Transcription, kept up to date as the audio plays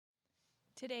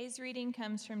Today's reading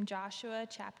comes from Joshua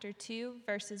chapter 2,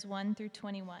 verses 1 through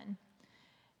 21.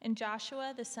 And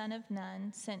Joshua the son of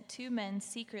Nun sent 2 men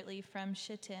secretly from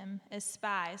Shittim as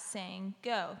spies, saying,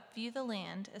 "Go, view the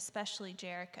land, especially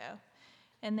Jericho."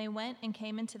 And they went and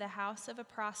came into the house of a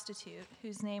prostitute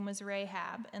whose name was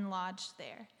Rahab, and lodged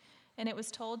there. And it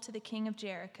was told to the king of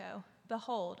Jericho,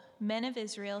 "Behold, men of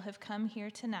Israel have come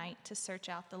here tonight to search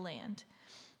out the land."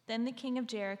 Then the king of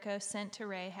Jericho sent to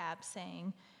Rahab,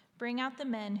 saying, "Bring out the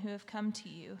men who have come to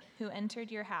you, who entered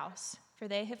your house, for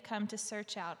they have come to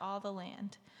search out all the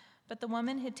land." But the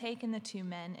woman had taken the 2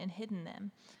 men and hidden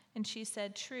them. And she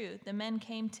said, "True, the men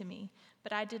came to me,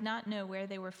 but I did not know where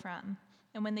they were from.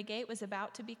 And when the gate was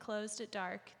about to be closed at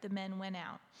dark, the men went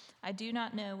out. I do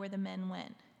not know where the men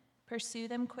went. Pursue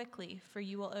them quickly, for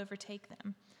you will overtake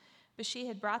them." But she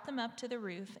had brought them up to the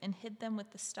roof and hid them with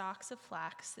the stalks of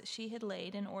flax that she had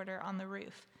laid in order on the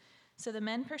roof. So the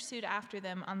men pursued after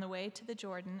them on the way to the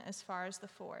Jordan as far as the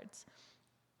fords.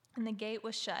 And the gate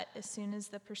was shut as soon as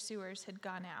the pursuers had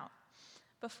gone out.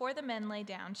 Before the men lay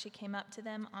down, she came up to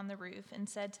them on the roof and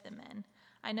said to the men,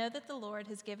 "I know that the Lord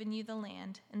has given you the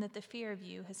land, and that the fear of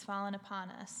you has fallen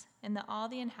upon us, and that all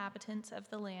the inhabitants of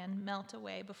the land melt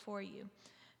away before you.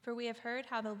 For we have heard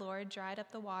how the Lord dried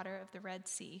up the water of the Red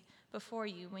Sea before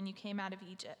you when you came out of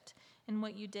Egypt, and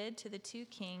what you did to the 2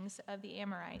 kings of the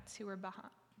Amorites who were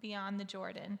beyond the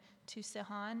Jordan, to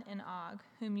Sihon and Og,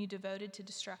 whom you devoted to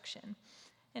destruction.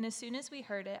 And as soon as we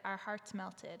heard it, our hearts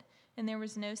melted, and there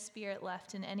was no spirit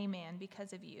left in any man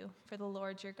because of you, for the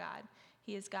Lord your God.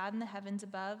 He is God in the heavens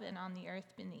above and on the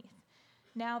earth beneath.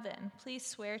 Now then, please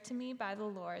swear to me by the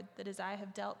Lord that as I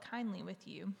have dealt kindly with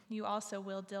you, you also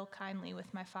will deal kindly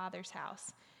with my father's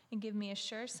house, and give me a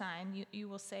sure sign you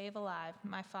will save alive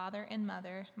my father and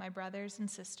mother, my brothers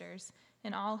and sisters,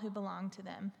 and all who belong to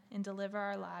them, and deliver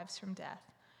our lives from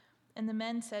death." And the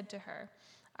men said to her,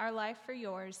 "Our life for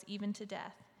yours, even to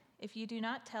death. If you do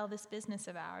not tell this business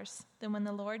of ours, then when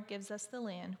the Lord gives us the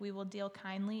land, we will deal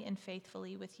kindly and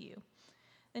faithfully with you."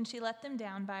 Then she let them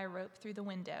down by a rope through the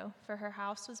window, for her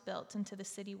house was built into the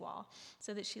city wall,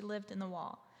 so that she lived in the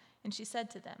wall. And she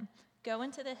said to them, "Go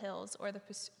into the hills, or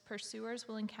the pursuers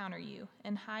will encounter you,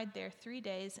 and hide there 3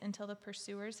 days until the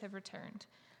pursuers have returned.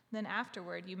 Then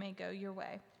afterward you may go your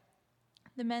way."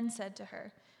 The men said to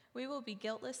her, "We will be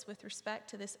guiltless with respect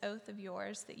to this oath of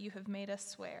yours that you have made us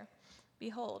swear.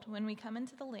 Behold, when we come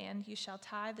into the land, you shall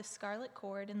tie the scarlet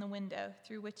cord in the window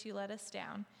through which you let us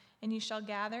down, and you shall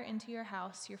gather into your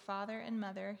house your father and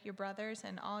mother, your brothers,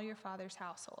 and all your father's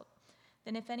household.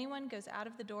 Then if anyone goes out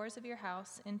of the doors of your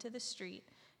house into the street,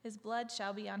 his blood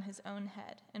shall be on his own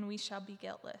head, and we shall be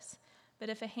guiltless. But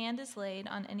if a hand is laid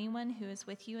on anyone who is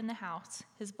with you in the house,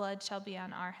 his blood shall be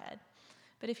on our head.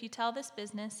 But if you tell this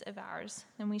business of ours,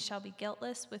 then we shall be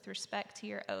guiltless with respect to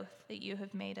your oath that you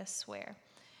have made us swear."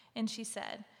 And she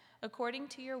said, "According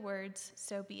to your words,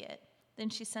 so be it."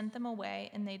 Then she sent them away,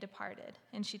 and they departed,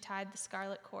 and she tied the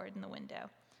scarlet cord in the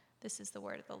window. This is the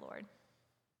word of the Lord.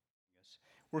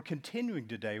 We're continuing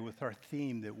today with our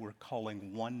theme that we're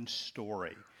calling One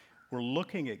Story. We're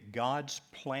looking at God's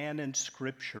plan in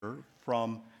Scripture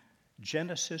from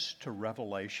Genesis to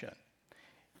Revelation.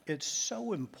 It's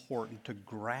so important to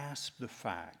grasp the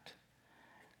fact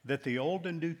that the Old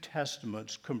and New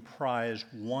Testaments comprise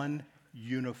one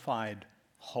unified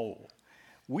whole.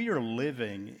 We are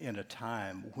living in a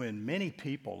time when many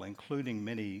people, including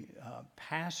many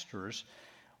pastors,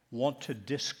 want to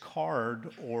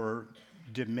discard or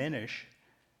diminish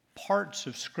parts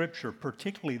of Scripture,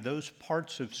 particularly those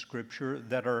parts of Scripture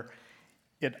that are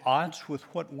at odds with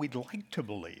what we'd like to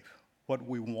believe, what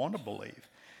we want to believe.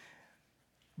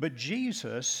 But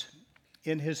Jesus,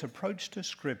 in his approach to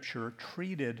Scripture,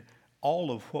 treated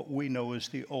all of what we know as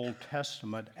the Old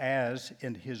Testament as,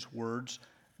 in his words,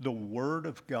 the Word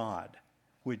of God,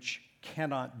 which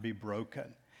cannot be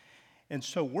broken. And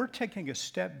so we're taking a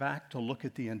step back to look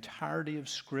at the entirety of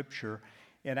Scripture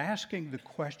and asking the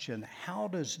question, how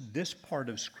does this part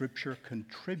of Scripture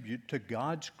contribute to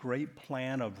God's great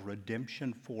plan of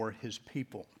redemption for his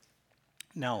people?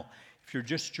 Now, if you're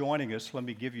just joining us, let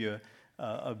me give you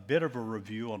a bit of a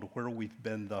review on where we've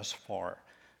been thus far.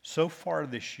 So far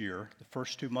this year, the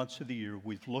first 2 months of the year,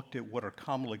 we've looked at what are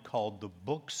commonly called the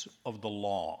books of the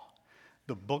law.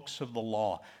 The books of the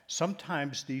law.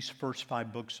 Sometimes these first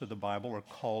 5 books of the Bible are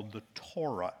called the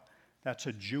Torah. That's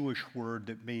a Jewish word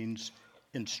that means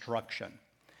instruction.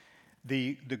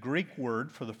 The Greek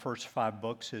word for the first 5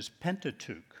 books is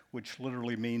Pentateuch, which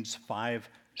literally means 5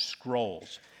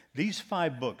 scrolls. These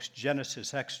 5 books,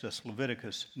 Genesis, Exodus,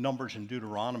 Leviticus, Numbers, and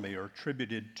Deuteronomy, are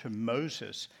attributed to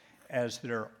Moses as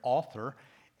their author,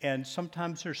 and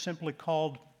sometimes they're simply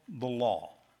called the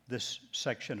law, this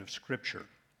section of Scripture.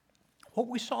 What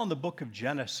we saw in the book of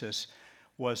Genesis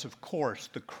was, of course,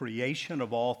 the creation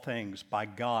of all things by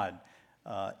God.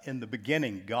 In the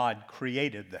beginning, God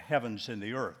created the heavens and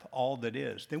the earth, all that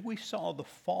is. Then we saw the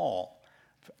fall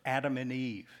of Adam and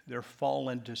Eve, their fall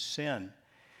into sin.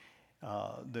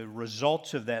 The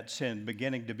results of that sin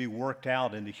beginning to be worked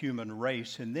out in the human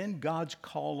race, and then God's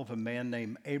call of a man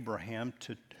named Abraham,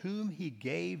 to whom he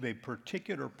gave a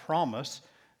particular promise.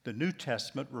 The New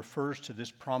Testament refers to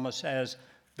this promise as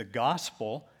the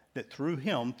gospel, that through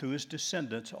him, through his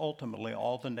descendants, ultimately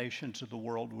all the nations of the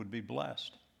world would be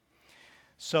blessed.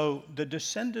 So the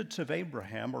descendants of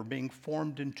Abraham are being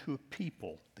formed into a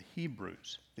people, the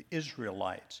Hebrews, the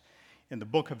Israelites. In the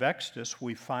book of Exodus,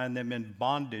 we find them in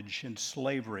bondage and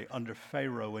slavery under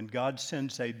Pharaoh, and God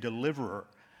sends a deliverer,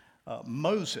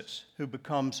 Moses, who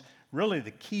becomes really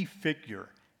the key figure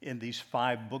in these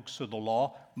 5 books of the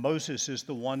law. Moses is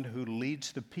the one who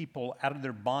leads the people out of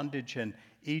their bondage in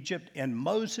Egypt, and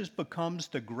Moses becomes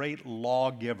the great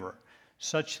lawgiver,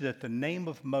 such that the name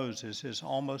of Moses is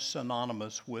almost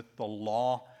synonymous with the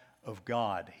law of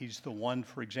God. He's the one,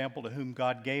 for example, to whom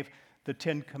God gave the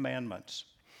 10 Commandments.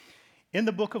 In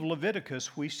the book of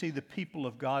Leviticus, we see the people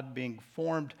of God being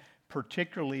formed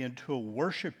particularly into a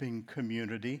worshiping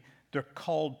community. They're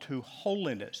called to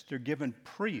holiness. They're given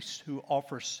priests who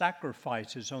offer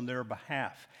sacrifices on their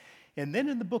behalf. And then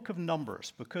in the book of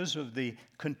Numbers, because of the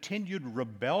continued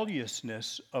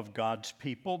rebelliousness of God's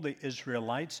people, the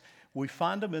Israelites, we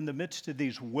find them in the midst of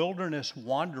these wilderness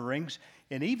wanderings,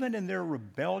 and even in their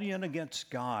rebellion against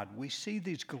God, we see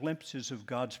these glimpses of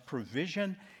God's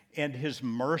provision and his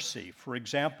mercy. For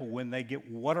example, when they get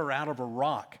water out of a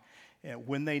rock,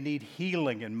 when they need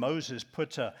healing, and Moses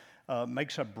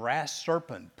makes a brass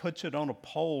serpent, puts it on a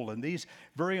pole, and these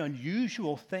very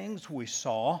unusual things we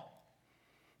saw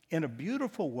in a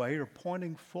beautiful way are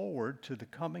pointing forward to the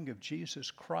coming of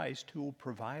Jesus Christ, who will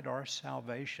provide our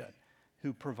salvation,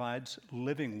 who provides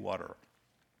living water.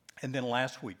 And then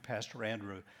last week, Pastor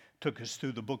Andrew took us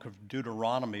through the book of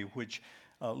Deuteronomy, which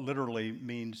literally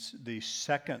means the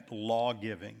second law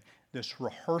giving, this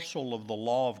rehearsal of the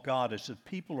law of God as the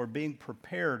people are being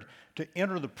prepared to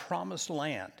enter the promised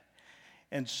land.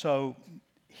 And so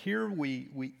here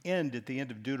we end at the end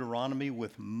of Deuteronomy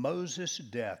with Moses'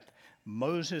 death.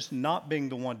 Moses not being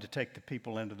the one to take the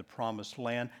people into the promised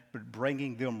land, but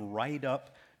bringing them right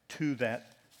up to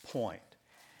that point.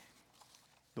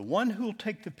 The one who will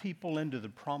take the people into the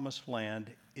promised land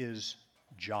is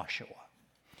Joshua.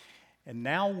 And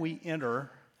now we enter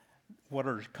what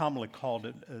are commonly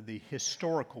called the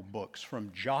historical books,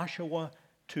 from Joshua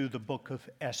to the book of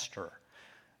Esther.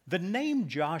 The name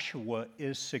Joshua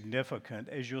is significant.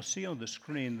 As you'll see on the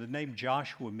screen, the name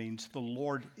Joshua means the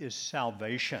Lord is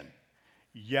salvation.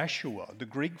 Yeshua, the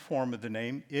Greek form of the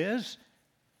name, is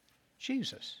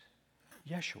Jesus.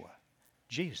 Yeshua,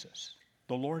 Jesus.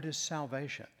 The Lord is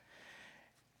salvation.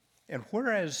 And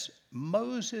whereas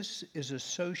Moses is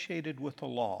associated with the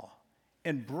law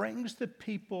and brings the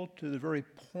people to the very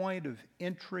point of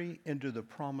entry into the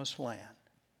promised land,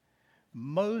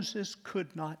 Moses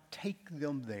could not take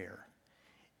them there.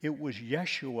 It was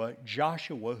Yeshua,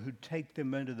 Joshua, who'd take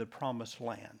them into the promised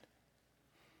land.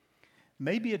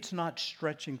 Maybe it's not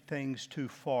stretching things too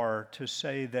far to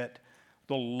say that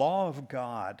the law of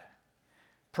God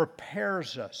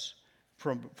prepares us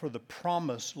for the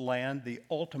promised land, the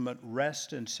ultimate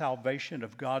rest and salvation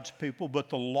of God's people, but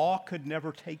the law could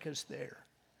never take us there.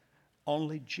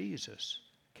 Only Jesus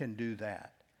can do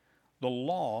that. The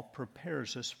law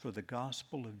prepares us for the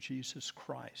gospel of Jesus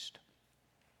Christ.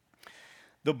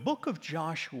 The book of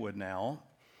Joshua now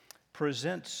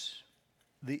presents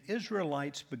the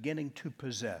Israelites beginning to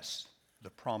possess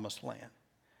the promised land.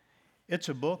 It's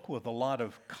a book with a lot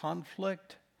of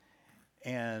conflict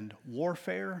and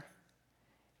warfare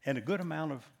and a good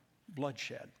amount of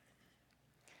bloodshed,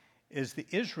 as the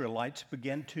Israelites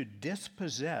begin to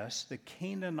dispossess the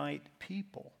Canaanite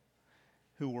people,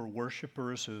 who were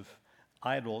worshipers of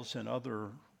idols and other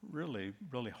really,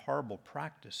 really horrible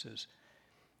practices.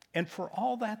 And for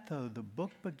all that, though, the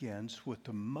book begins with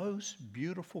the most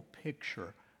beautiful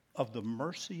picture of the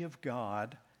mercy of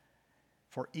God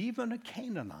for even a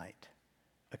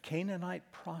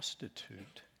Canaanite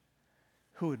prostitute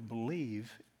who would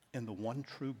believe in the one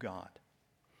true God.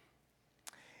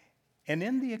 And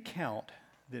in the account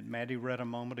that Maddie read a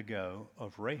moment ago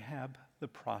of Rahab the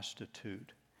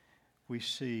prostitute, we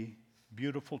see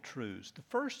beautiful truths. The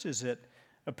first is that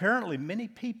apparently many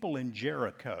people in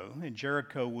Jericho, and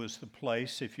Jericho was the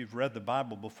place, if you've read the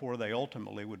Bible before, they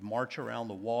ultimately would march around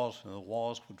the walls and the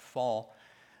walls would fall.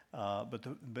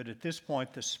 But at this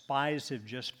point, the spies have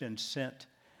just been sent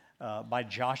by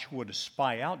Joshua to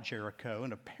spy out Jericho,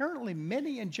 and apparently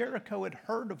many in Jericho had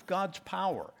heard of God's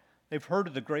power. They've heard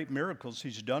of the great miracles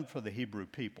he's done for the Hebrew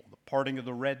people, the parting of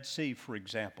the Red Sea, for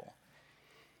example.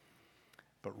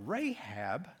 But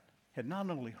Rahab had not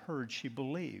only heard, she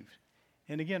believed.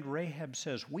 And again, Rahab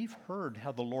says, we've heard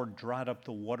how the Lord dried up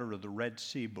the water of the Red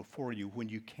Sea before you when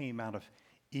you came out of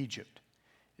Egypt.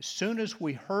 As soon as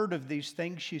we heard of these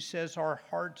things, she says, our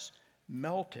hearts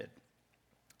melted.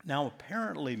 Now,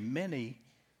 apparently, many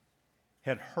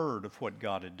had heard of what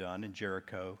God had done in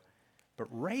Jericho, but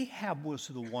Rahab was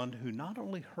the one who not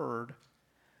only heard,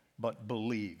 but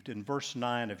believed. In verse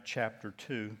 9 of chapter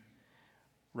 2,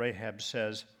 Rahab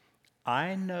says,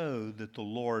 I know that the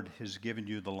Lord has given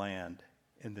you the land,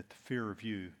 and that the fear of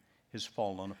you has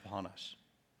fallen upon us.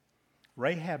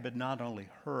 Rahab had not only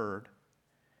heard,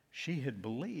 she had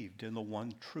believed in the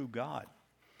one true God.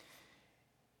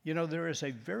 You know, there is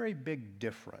a very big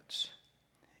difference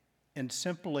in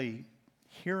simply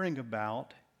hearing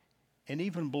about and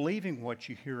even believing what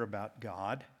you hear about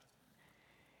God,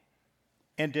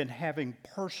 and in having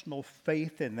personal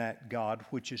faith in that God,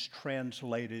 which is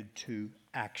translated to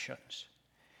actions.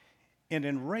 And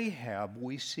in Rahab,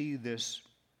 we see this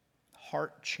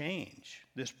heart change,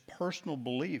 this personal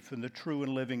belief in the true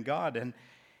and living God. And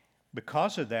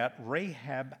because of that,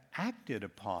 Rahab acted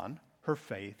upon her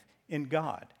faith in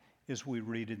God, as we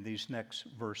read in these next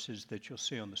verses that you'll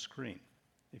see on the screen.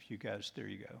 If you guys, there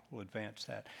you go, we'll advance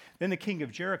that. Then the king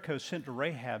of Jericho sent to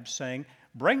Rahab, saying,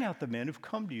 bring out the men who've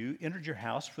come to you, entered your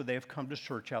house, for they have come to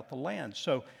search out the land.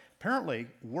 So apparently,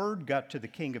 word got to the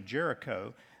king of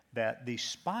Jericho that the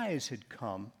spies had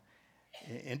come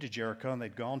into Jericho, and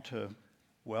they'd gone to,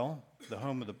 well, the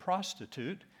home of the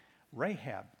prostitute,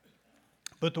 Rahab.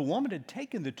 But the woman had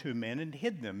taken the two men and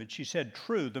hid them, and she said,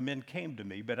 true, the men came to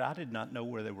me, but I did not know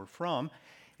where they were from.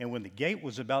 And when the gate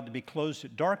was about to be closed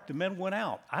at dark, the men went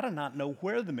out. I do not know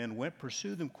where the men went.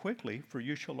 Pursue them quickly, for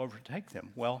you shall overtake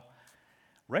them. Well,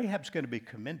 Rahab's going to be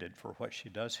commended for what she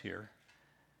does here,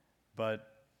 but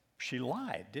she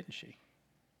lied, didn't she?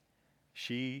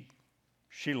 She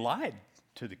lied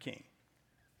to the king.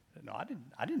 No,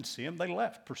 I didn't see them. They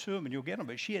left. Pursue them and you'll get them.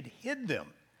 But she had hid them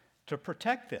to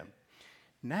protect them.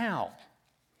 Now,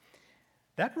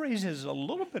 that raises a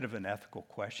little bit of an ethical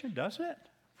question, doesn't it,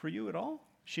 for you at all?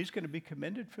 She's going to be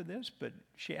commended for this, but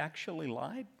she actually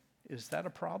lied. Is that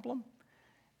a problem?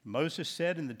 Moses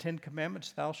said in the Ten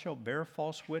Commandments, thou shalt bear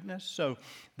false witness. So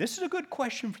this is a good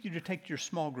question for you to take to your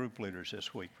small group leaders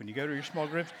this week when you go to your small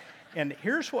groups. And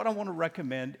here's what I want to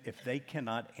recommend if they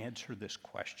cannot answer this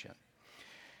question.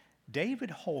 David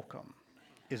Holcomb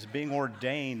is being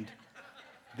ordained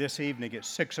this evening at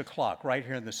 6 o'clock right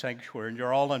here in the sanctuary, and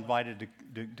you're all invited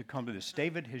to come to this.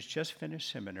 David has just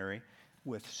finished seminary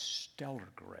with stellar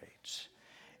grades.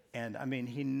 And I mean,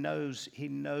 he knows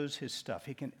his stuff.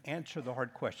 He can answer the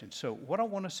hard questions. So what I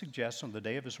want to suggest on the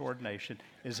day of his ordination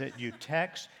is that you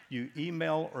text, you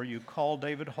email, or you call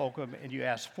David Holcomb and you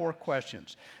ask 4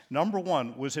 questions. Number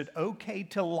 1, was it okay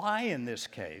to lie in this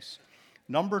case?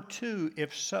 Number 2,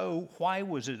 if so, why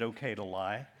was it okay to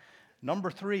lie?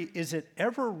 Number 3, is it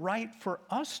ever right for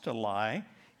us to lie?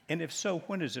 And if so,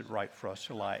 when is it right for us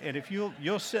to lie? And if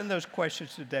you'll send those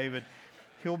questions to David,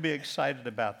 he'll be excited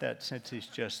about that since he's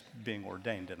just being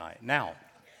ordained tonight. Now,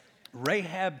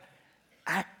 Rahab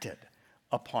acted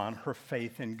upon her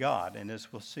faith in God. And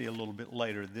as we'll see a little bit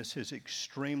later, this is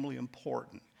extremely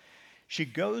important. She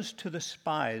goes to the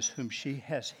spies whom she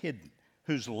has hidden,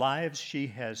 whose lives she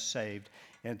has saved,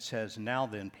 and says, now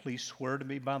then, please swear to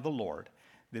me by the Lord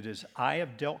that as I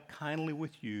have dealt kindly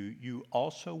with you, you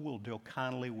also will deal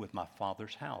kindly with my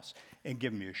father's house, and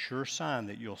give me a sure sign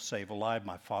that you'll save alive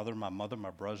my father, my mother, my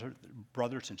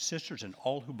brothers and sisters, and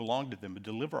all who belong to them, and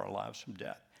deliver our lives from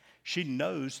death. She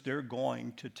knows they're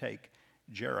going to take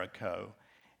Jericho,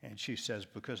 and she says,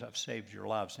 because I've saved your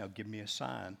lives, now give me a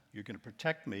sign. You're going to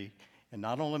protect me, and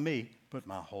not only me, but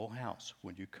my whole house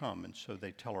when you come. And so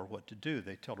they tell her what to do.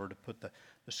 They tell her to put the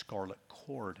scarlet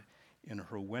cord in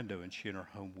her window, and she and her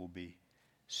home will be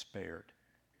spared.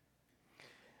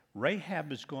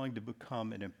 Rahab is going to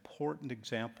become an important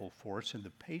example for us in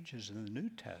the pages of the New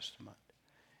Testament,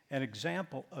 an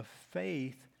example of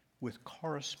faith with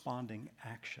corresponding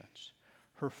actions.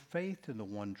 Her faith in the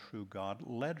one true God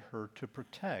led her to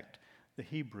protect the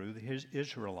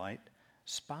Israelite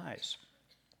spies.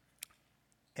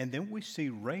 And then we see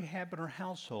Rahab and her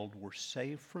household were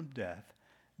saved from death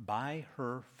by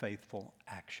her faithful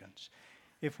actions.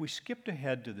 If we skipped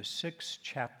ahead to the 6th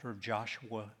chapter of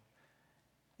Joshua,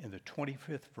 in the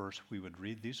 25th verse, we would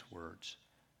read these words.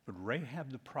 but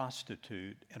Rahab the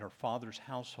prostitute and her father's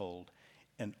household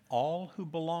and all who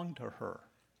belonged to her,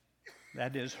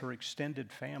 that is her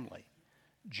extended family,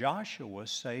 Joshua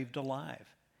saved alive.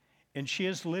 And she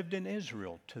has lived in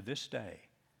Israel to this day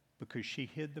because she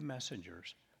hid the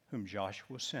messengers whom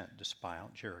Joshua sent to spy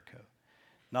out Jericho.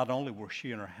 Not only were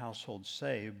she and her household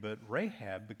saved, but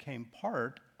Rahab became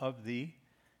part of the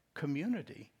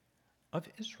community of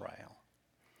Israel.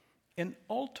 And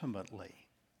ultimately,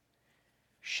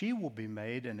 she will be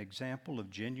made an example of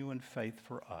genuine faith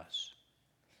for us.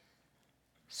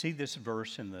 See this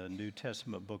verse in the New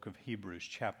Testament book of Hebrews,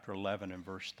 chapter 11 and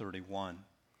verse 31.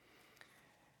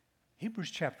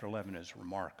 Hebrews chapter 11 is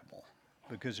remarkable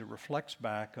because it reflects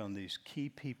back on these key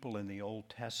people in the Old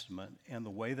Testament and the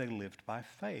way they lived by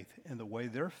faith and the way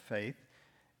their faith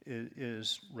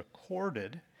is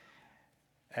recorded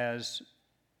as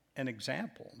an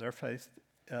example. Their faith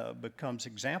becomes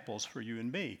examples for you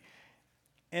and me.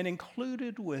 And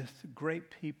included with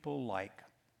great people like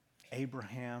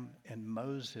Abraham and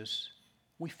Moses,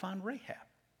 we find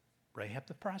Rahab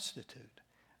the prostitute.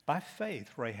 By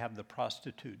faith, Rahab the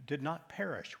prostitute did not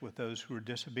perish with those who were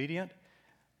disobedient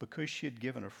because she had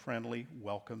given a friendly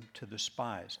welcome to the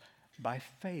spies. By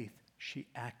faith, she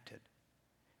acted.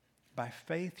 By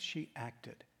faith, she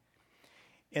acted.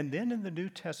 And then in the New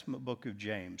Testament book of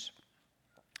James,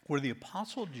 where the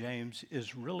Apostle James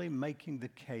is really making the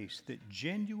case that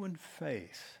genuine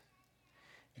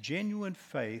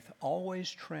faith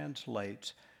always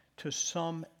translates to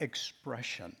some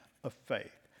expression of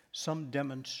faith, some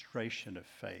demonstration of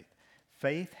faith.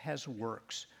 Faith has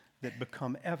works that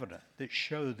become evident, that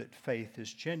show that faith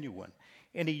is genuine.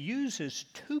 And he uses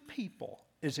two people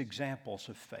as examples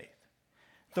of faith.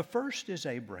 The first is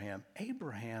Abraham.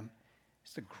 Abraham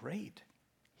is the great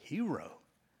hero,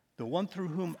 the one through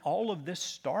whom all of this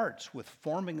starts with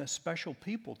forming a special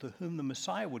people to whom the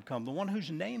Messiah would come, the one whose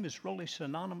name is really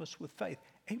synonymous with faith,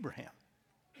 Abraham.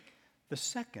 The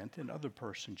second and other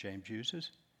person James uses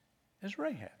is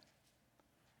Rahab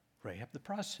the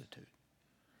prostitute.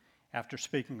 After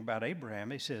speaking about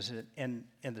Abraham, he says, and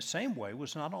in the same way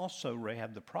was not also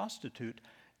Rahab the prostitute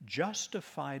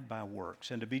justified by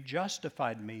works. And to be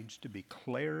justified means to be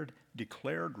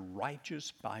declared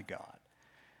righteous by God.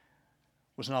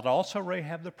 Was not also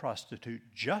Rahab the prostitute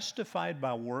justified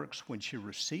by works when she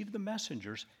received the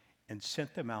messengers and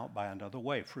sent them out by another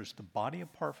way? For as the body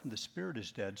apart from the spirit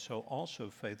is dead, so also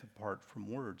faith apart from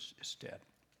words is dead.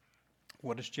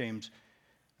 What does James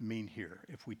mean here?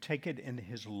 If we take it in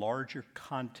his larger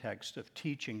context of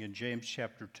teaching in James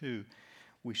chapter 2,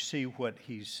 we see what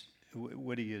he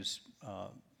is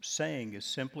saying is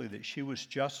simply that she was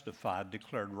justified,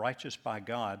 declared righteous by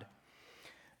God,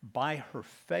 by her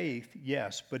faith,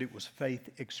 yes, but it was faith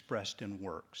expressed in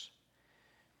works.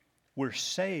 We're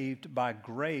saved by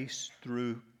grace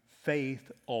through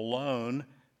faith alone,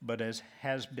 but as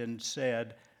has been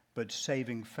said, but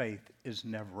saving faith is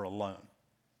never alone.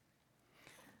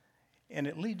 And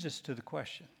it leads us to the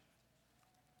question,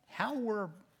 how were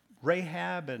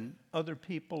Rahab and other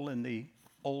people in the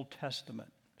Old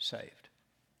Testament saved?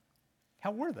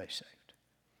 How were they saved?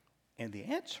 And the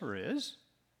answer is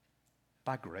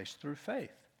by grace through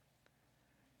faith.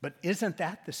 But isn't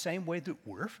that the same way that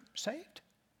we're saved?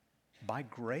 By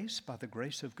grace, by the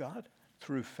grace of God,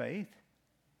 through faith?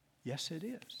 Yes, it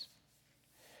is.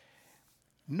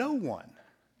 No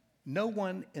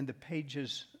one in the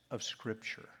pages of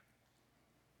Scripture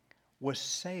was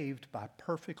saved by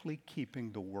perfectly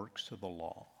keeping the works of the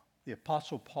law. The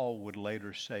Apostle Paul would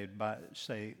later say,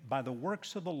 by the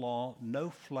works of the law, no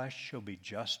flesh shall be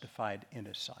justified in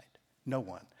his sight. No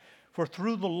one. For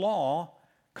through the law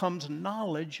comes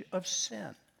knowledge of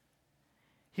sin.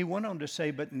 He went on to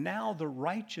say, but now the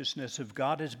righteousness of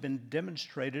God has been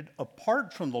demonstrated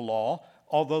apart from the law,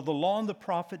 although the law and the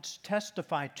prophets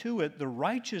testify to it, the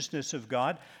righteousness of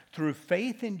God through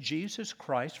faith in Jesus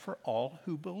Christ for all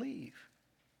who believe.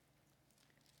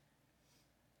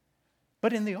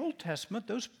 But in the Old Testament,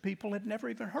 those people had never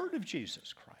even heard of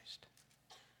Jesus Christ.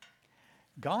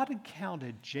 God had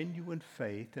counted genuine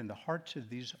faith in the hearts of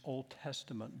these Old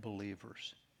Testament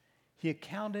believers. He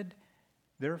accounted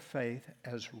their faith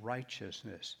as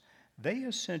righteousness.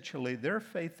 Their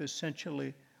faith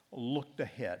essentially looked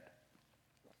ahead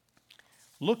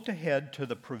to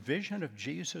the provision of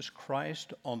Jesus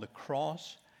Christ on the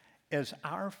cross as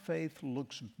our faith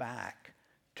looks back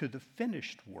to the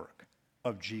finished work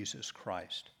of Jesus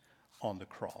Christ on the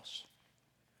cross.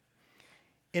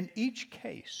 In each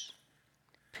case,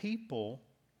 people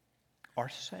are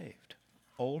saved,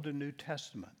 Old and New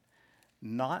Testament,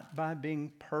 not by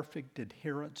being perfect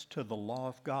adherents to the law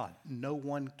of God. No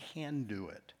one can do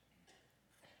it.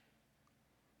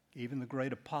 Even the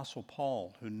great Apostle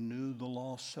Paul, who knew the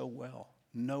law so well,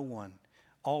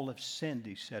 all have sinned,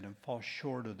 he said, and fall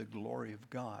short of the glory of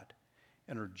God,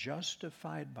 and are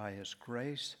justified by his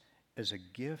grace as a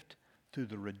gift through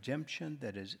the redemption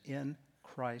that is in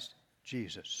Christ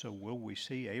Jesus. So will we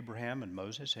see Abraham and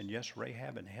Moses and yes,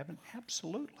 Rahab in heaven?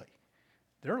 Absolutely.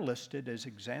 They're listed as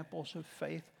examples of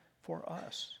faith for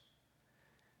us.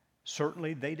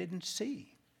 Certainly they didn't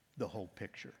see the whole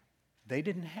picture. They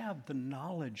didn't have the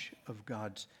knowledge of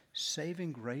God's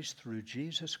saving grace through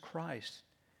Jesus Christ.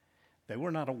 They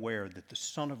were not aware that the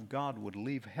Son of God would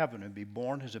leave heaven and be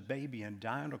born as a baby and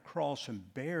die on a cross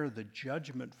and bear the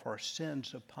judgment for our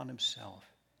sins upon himself.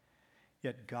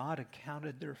 Yet God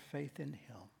accounted their faith in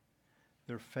him,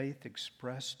 their faith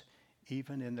expressed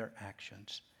even in their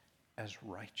actions, as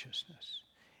righteousness.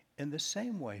 In the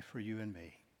same way for you and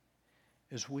me,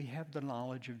 as we have the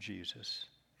knowledge of Jesus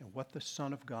and what the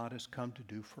Son of God has come to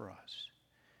do for us,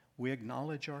 we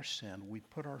acknowledge our sin, we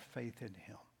put our faith in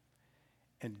him,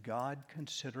 and God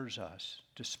considers us,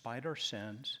 despite our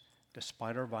sins,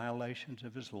 despite our violations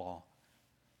of his law,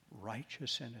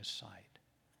 righteous in his sight,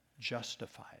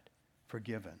 justified,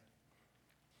 forgiven,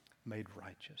 made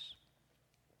righteous.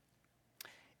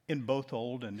 In both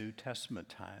Old and New Testament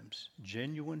times,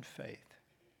 genuine faith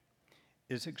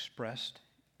is expressed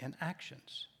in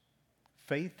actions.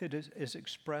 Faith that is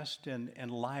expressed in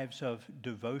lives of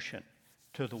devotion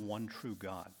to the one true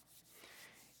God.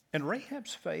 And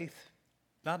Rahab's faith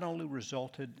not only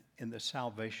resulted in the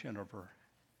salvation of her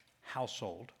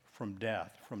household from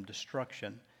death, from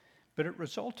destruction, but it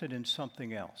resulted in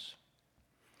something else.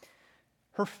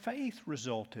 Her faith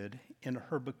resulted in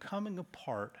her becoming a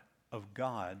part of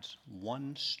God's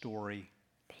one-story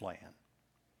plan.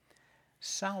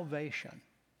 Salvation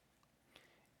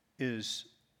is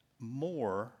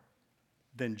more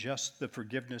than just the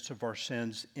forgiveness of our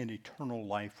sins in eternal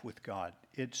life with God.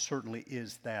 It certainly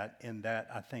is that, and that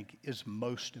I think is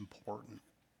most important.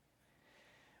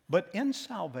 But in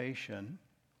salvation,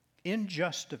 in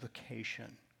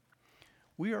justification,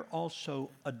 we are also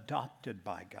adopted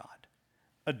by God,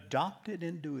 adopted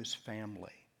into his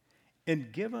family,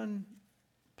 and given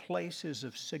places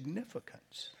of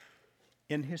significance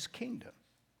in his kingdom.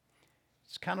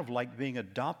 It's kind of like being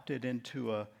adopted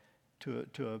into a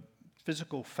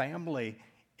physical family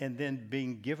and then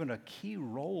being given a key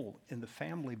role in the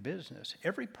family business.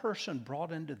 Every person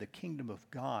brought into the kingdom of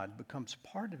God becomes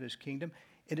part of his kingdom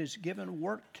and is given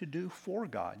work to do for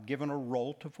God, given a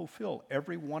role to fulfill.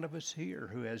 Every one of us here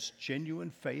who has genuine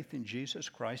faith in Jesus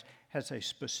Christ has a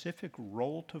specific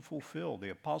role to fulfill.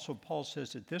 The Apostle Paul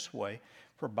says it this way,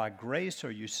 "For by grace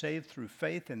are you saved through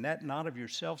faith, and that not of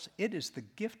yourselves. It is the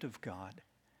gift of God,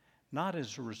 not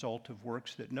as a result of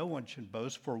works that no one should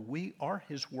boast, for we are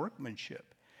his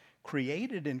workmanship,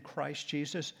 created in Christ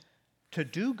Jesus to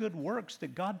do good works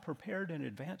that God prepared in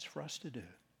advance for us to do."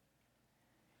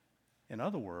 In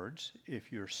other words,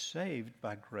 if you're saved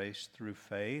by grace through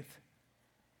faith,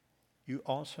 you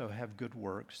also have good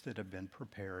works that have been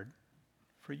prepared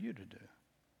for you to do.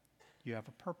 You have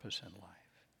a purpose in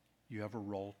life. You have a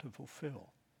role to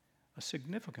fulfill, a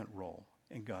significant role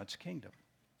in God's kingdom.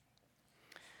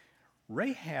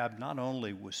 Rahab not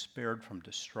only was spared from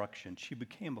destruction, she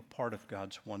became a part of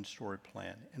God's one-story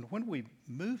plan. And when we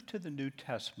move to the New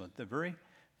Testament, the very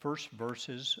first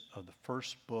verses of the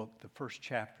first book, the first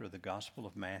chapter of the Gospel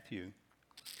of Matthew,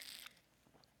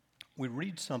 we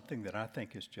read something that I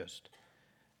think is just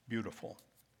beautiful.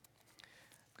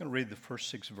 I'm going to read the first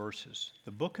 6 verses.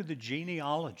 The book of the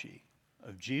genealogy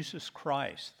of Jesus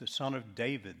Christ, the son of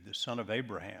David, the son of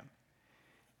Abraham.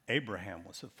 Abraham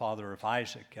was the father of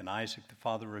Isaac, and Isaac the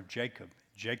father of Jacob.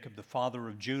 Jacob the father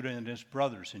of Judah and his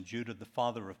brothers, and Judah the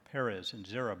father of Perez and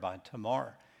Zerah by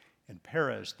Tamar. And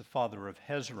Perez the father of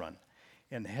Hezron,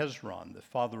 and Hezron the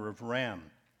father of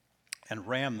Ram, and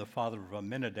Ram the father of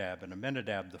Amminadab, and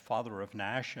Amminadab the father of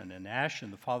Nahshon, and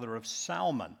Nahshon the father of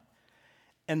Salmon,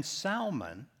 and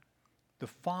Salmon the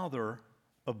father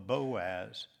of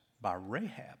Boaz by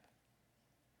Rahab,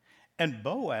 and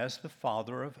Boaz the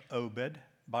father of Obed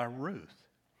by Ruth,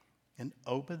 and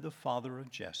Obed the father of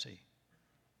Jesse,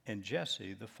 and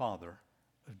Jesse the father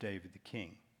of David the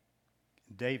king.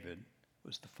 David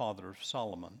was the father of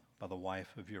Solomon by the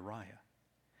wife of Uriah.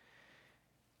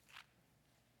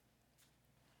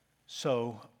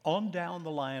 So on down the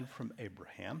line from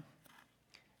Abraham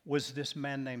was this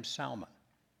man named Salmon.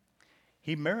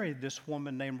 He married this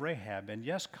woman named Rahab, and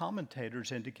yes,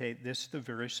 commentators indicate this is the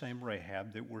very same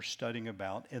Rahab that we're studying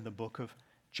about in the book of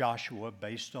Joshua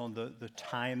based on the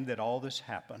time that all this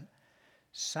happened.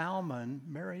 Salmon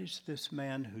marries this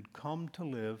man who'd come to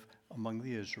live among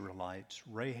the Israelites,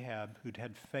 Rahab, who'd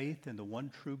had faith in the one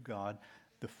true God,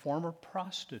 the former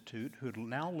prostitute who'd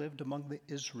now lived among the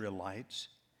Israelites,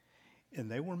 and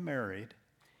they were married,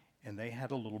 and they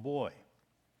had a little boy.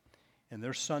 And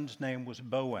their son's name was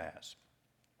Boaz.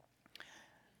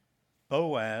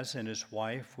 Boaz and his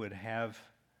wife would have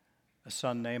a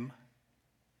son named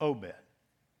Obed.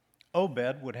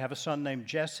 Obed would have a son named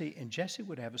Jesse, and Jesse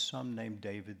would have a son named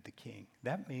David the king.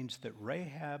 That means that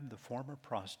Rahab, the former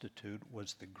prostitute,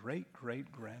 was the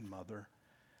great-great-grandmother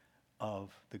of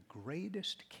the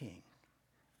greatest king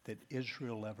that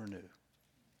Israel ever knew,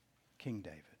 King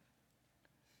David.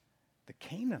 The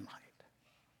Canaanite,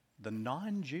 the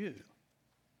non-Jew,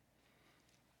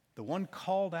 the one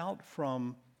called out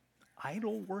from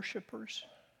idol worshipers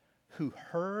who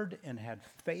heard and had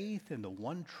faith in the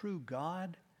one true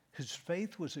God, whose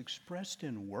faith was expressed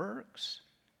in works.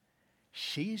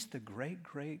 She's the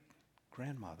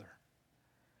great-great-grandmother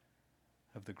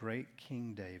of the great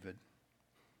King David,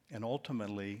 and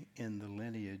ultimately in the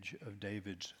lineage of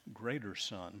David's greater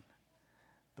son,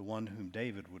 the one whom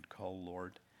David would call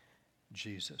Lord,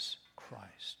 Jesus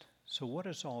Christ. So what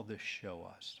does all this show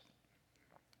us?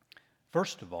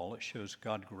 First of all, it shows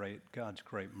God's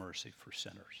great mercy for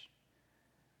sinners.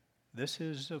 This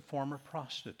is a former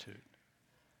prostitute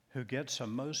who gets a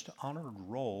most honored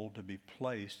role to be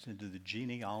placed into the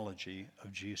genealogy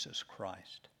of Jesus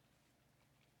Christ.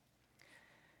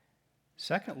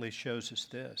 Secondly, it shows us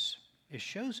this. It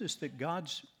shows us that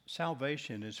God's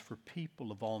salvation is for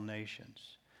people of all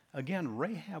nations. Again,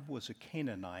 Rahab was a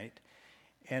Canaanite,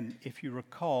 and if you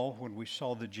recall when we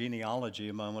saw the genealogy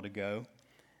a moment ago,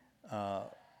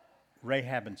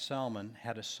 Rahab and Salmon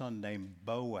had a son named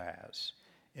Boaz.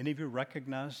 Any of you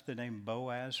recognize the name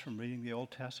Boaz from reading the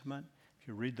Old Testament? If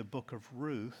you read the book of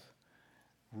Ruth,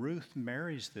 Ruth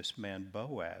marries this man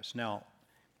Boaz. Now,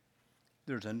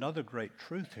 there's another great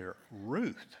truth here.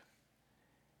 Ruth,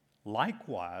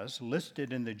 likewise,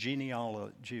 listed in the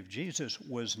genealogy of Jesus,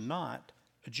 was not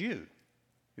a Jew.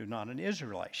 She was not an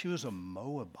Israelite. She was a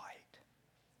Moabite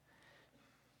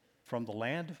from the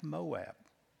land of Moab.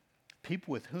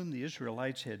 People with whom the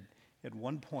Israelites had at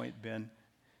one point been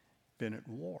at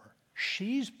war.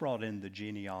 She's brought in the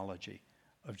genealogy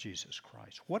of Jesus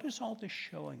Christ. What is all this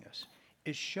showing us?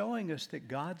 It's showing us that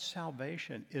God's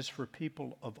salvation is for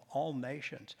people of all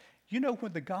nations. You know,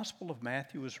 when the Gospel of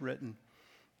Matthew was written,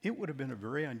 it would have been a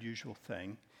very unusual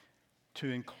thing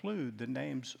to include the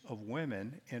names of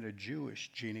women in a Jewish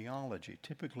genealogy.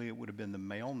 Typically, it would have been the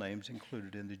male names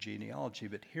included in the genealogy.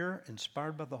 But here,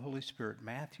 inspired by the Holy Spirit,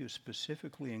 Matthew is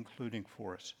specifically including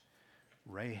for us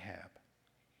Rahab,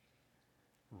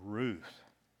 Ruth,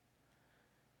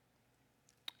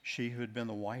 she who had been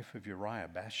the wife of Uriah,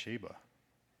 Bathsheba.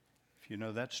 If you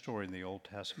know that story in the Old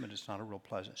Testament, it's not a real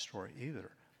pleasant story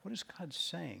either. What is God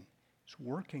saying? He's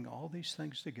working all these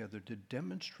things together to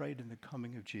demonstrate in the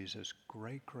coming of Jesus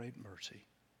great mercy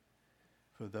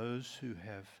for those who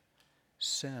have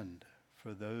sinned,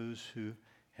 for those who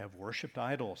have worshiped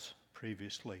idols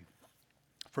previously,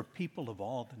 for people of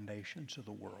all the nations of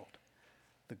the world.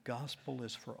 The gospel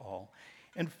is for all.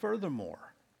 And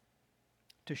furthermore,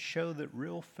 to show that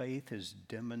real faith is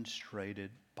demonstrated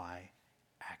by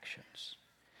actions.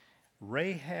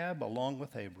 Rahab, along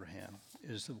with Abraham,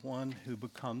 is the one who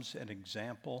becomes an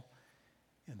example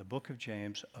in the book of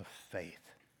James of faith.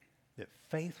 That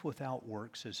faith without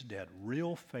works is dead.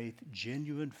 Real faith,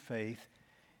 genuine faith,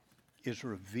 is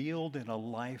revealed in a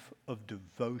life of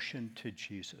devotion to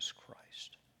Jesus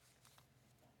Christ.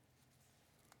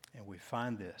 And we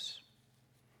find this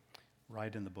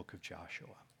right in the book of Joshua.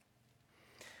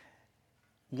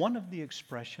 One of the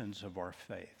expressions of our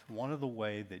faith, one of the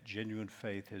ways that genuine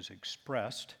faith is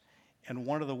expressed, and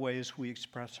one of the ways we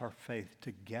express our faith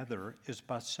together is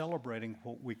by celebrating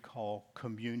what we call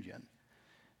communion.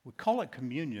 We call it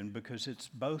communion because it's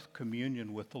both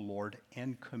communion with the Lord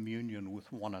and communion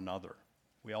with one another.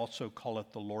 We also call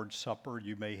it the Lord's Supper.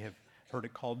 You may have heard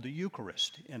it called the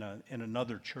Eucharist in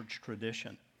another church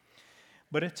tradition.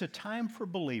 But it's a time for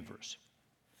believers,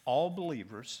 all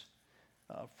believers,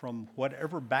 from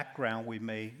whatever background we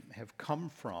may have come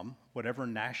from, whatever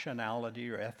nationality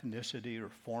or ethnicity or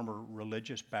former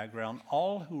religious background,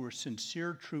 all who are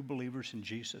sincere, true believers in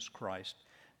Jesus Christ,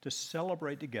 to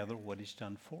celebrate together what He's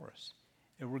done for us.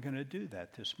 And we're going to do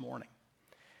that this morning.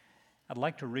 I'd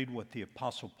like to read what the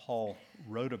Apostle Paul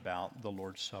wrote about the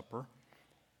Lord's Supper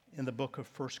in the book of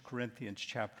 1 Corinthians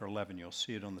chapter 11. You'll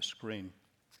see it on the screen.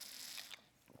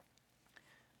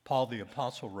 Paul the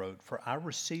Apostle wrote, "For I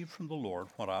received from the Lord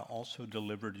what I also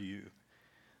delivered to you,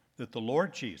 that the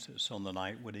Lord Jesus, on the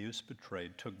night when he was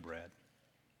betrayed, took bread.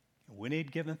 When he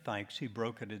had given thanks, he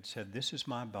broke it and said, "This is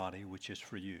my body, which is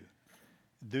for you.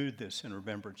 Do this in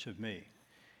remembrance of me."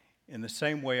 In the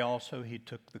same way also he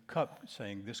took the cup,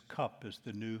 saying, "This cup is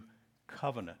the new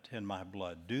covenant in my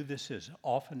blood. Do this as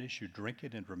often as you drink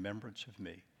it in remembrance of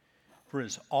me. For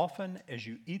as often as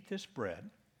you eat this bread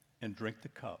and drink the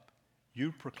cup,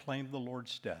 you proclaim the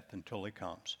Lord's death until he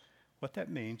comes." What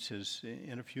that means is,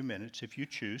 in a few minutes, if you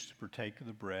choose to partake of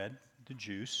the bread, the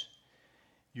juice,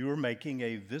 you are making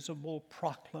a visible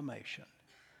proclamation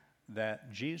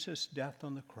that Jesus' death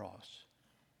on the cross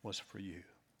was for you.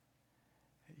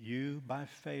 You, by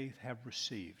faith, have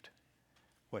received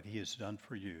what he has done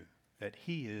for you, that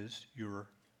he is your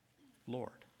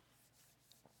Lord.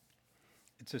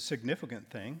 It's a significant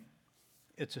thing.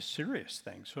 It's a serious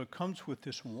thing. So it comes with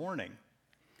this warning.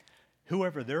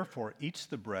 Whoever therefore eats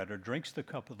the bread or drinks the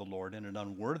cup of the Lord in an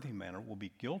unworthy manner will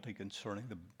be guilty concerning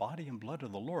the body and blood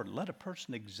of the Lord. Let a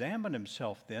person examine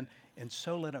himself then, and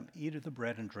so let him eat of the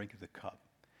bread and drink of the cup.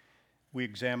 We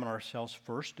examine ourselves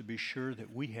first to be sure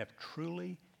that we have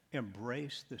truly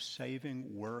embraced the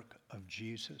saving work of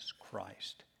Jesus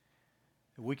Christ.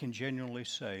 That we can genuinely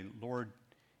say, "Lord,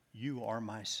 you are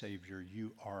my Savior,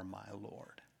 you are my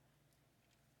Lord."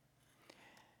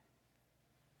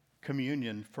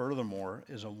 Communion, furthermore,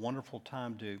 is a wonderful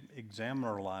time to examine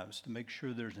our lives, to make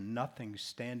sure there's nothing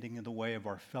standing in the way of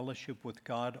our fellowship with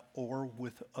God or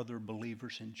with other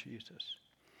believers in Jesus.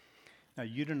 Now,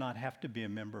 you do not have to be a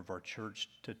member of our church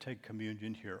to take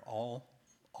communion here. All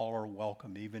are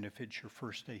welcome, even if it's your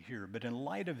first day here. But in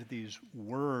light of these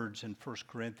words in 1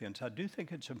 Corinthians, I do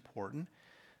think it's important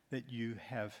that you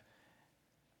have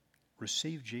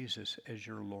received Jesus as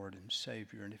your Lord and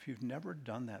Savior. And if you've never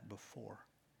done that before,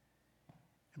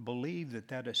 believe that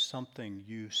that is something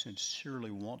you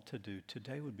sincerely want to do,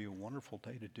 today would be a wonderful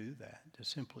day to do that, to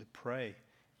simply pray,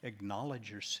 acknowledge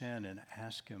your sin, and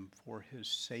ask him for his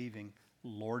saving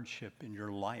lordship in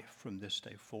your life from this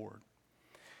day forward.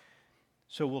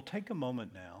 So we'll take a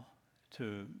moment now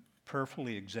to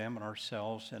prayerfully examine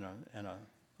ourselves in a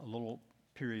little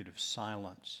period of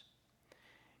silence.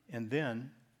 And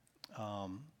then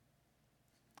I'll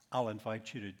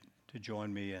invite you to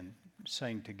join me in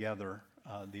saying together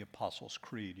the Apostles'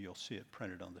 Creed. You'll see it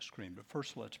printed on the screen. But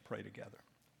first, let's pray together.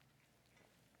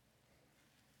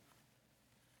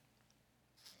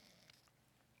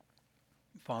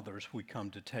 Father, as we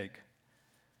come to take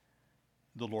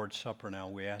the Lord's Supper now,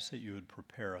 we ask that you would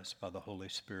prepare us by the Holy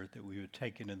Spirit, that we would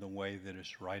take it in the way that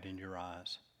is right in your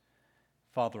eyes.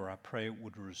 Father, I pray it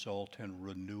would result in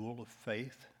renewal of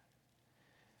faith,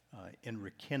 in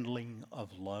rekindling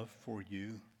of love for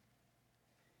you,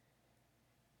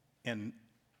 and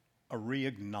a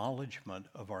re-acknowledgement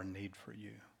of our need for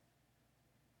you.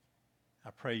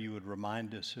 I pray you would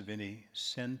remind us of any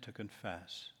sin to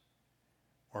confess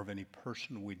or of any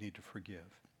person we need to forgive.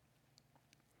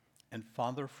 And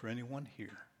Father, for anyone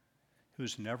here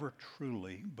who's never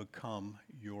truly become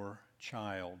your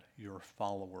child, your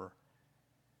follower,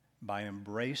 by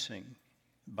embracing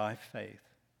by faith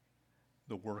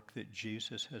the work that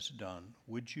Jesus has done,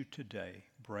 would you today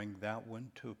bring that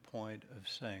one to a point of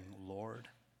saying, "Lord,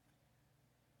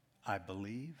 I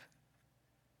believe.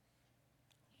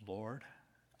 Lord,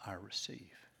 I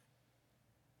receive.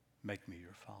 Make me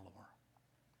your follower."